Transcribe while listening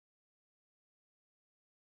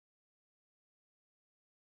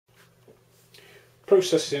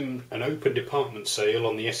Processing an open department sale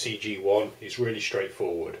on the SE-G1 is really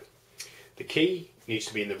straightforward. The key needs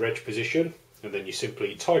to be in the reg position, and then you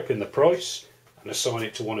simply type in the price and assign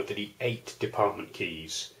it to one of the 8 department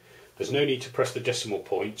keys. There's no need to press the decimal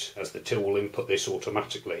point, as the till will input this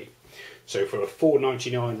automatically. So for a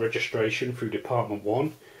 $4.99 registration through department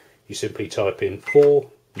 1, you simply type in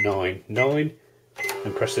 499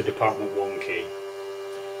 and press the department 1 key.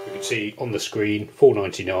 You can see on the screen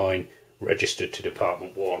 $4.99 registered to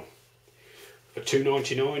department 1. For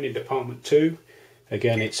 $2.99 in department 2,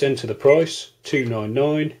 again it's enter the price,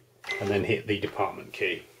 $2.99, and then hit the department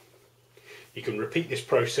key. You can repeat this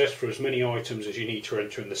process for as many items as you need to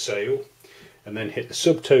enter in the sale, and then hit the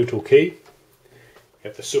subtotal key. You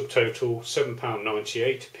have the subtotal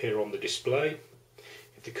 £7.98 appear on the display.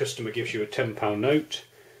 If the customer gives you a £10 note,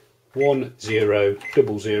 1000, so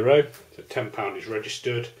 £10 is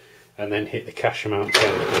registered, and then hit the cash amount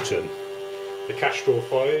 10 button. The cash drawer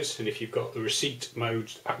fires, and if you've got the receipt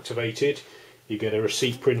mode activated, you get a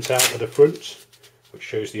receipt printout at the front which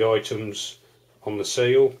shows the items on the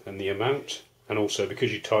sale and the amount, and also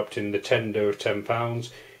because you typed in the tender of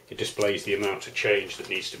 £10, it displays the amount of change that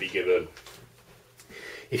needs to be given.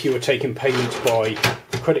 If you were taking payments by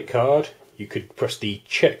credit card, you could press the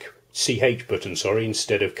check CH button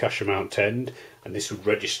instead of cash amount 10, and this would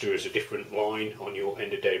register as a different line on your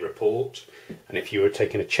end of day report. And if you were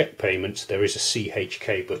taking a check payment, there is a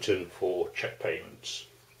CHK button for check payments.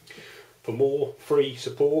 For more free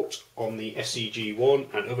support on the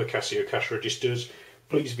SE-G1 and other Casio cash registers,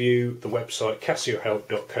 please view the website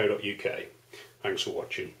casiohelp.co.uk. Thanks for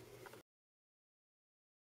watching.